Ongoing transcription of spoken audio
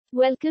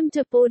Welcome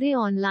to Poday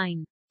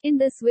Online. In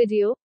this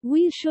video,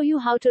 we'll show you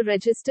how to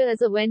register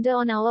as a vendor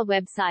on our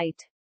website.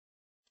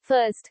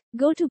 First,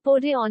 go to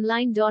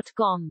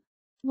podayonline.com.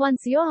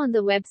 Once you're on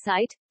the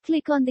website,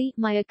 click on the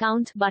My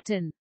Account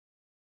button.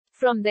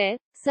 From there,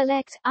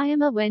 select I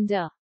am a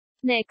vendor.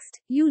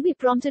 Next, you'll be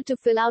prompted to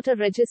fill out a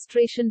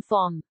registration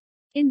form.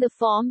 In the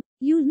form,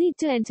 you'll need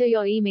to enter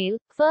your email,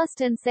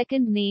 first and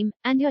second name,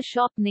 and your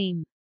shop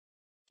name.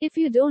 If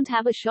you don't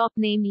have a shop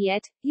name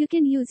yet, you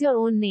can use your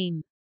own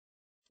name.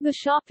 The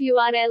shop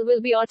URL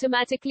will be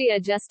automatically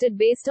adjusted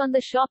based on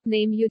the shop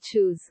name you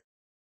choose.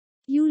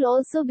 You'll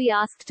also be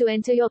asked to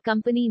enter your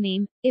company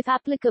name, if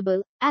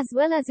applicable, as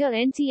well as your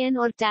NTN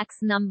or tax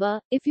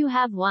number, if you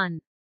have one.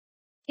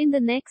 In the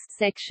next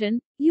section,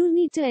 you'll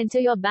need to enter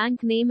your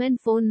bank name and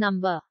phone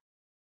number.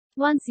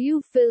 Once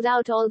you've filled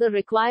out all the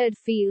required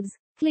fields,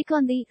 click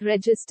on the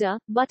Register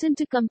button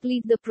to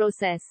complete the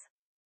process.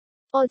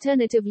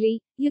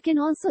 Alternatively, you can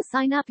also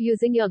sign up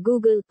using your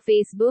Google,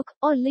 Facebook,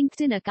 or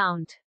LinkedIn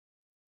account.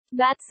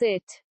 That's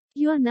it.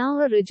 You are now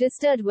a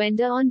registered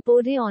vendor on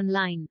Poday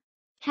Online.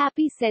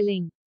 Happy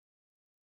selling!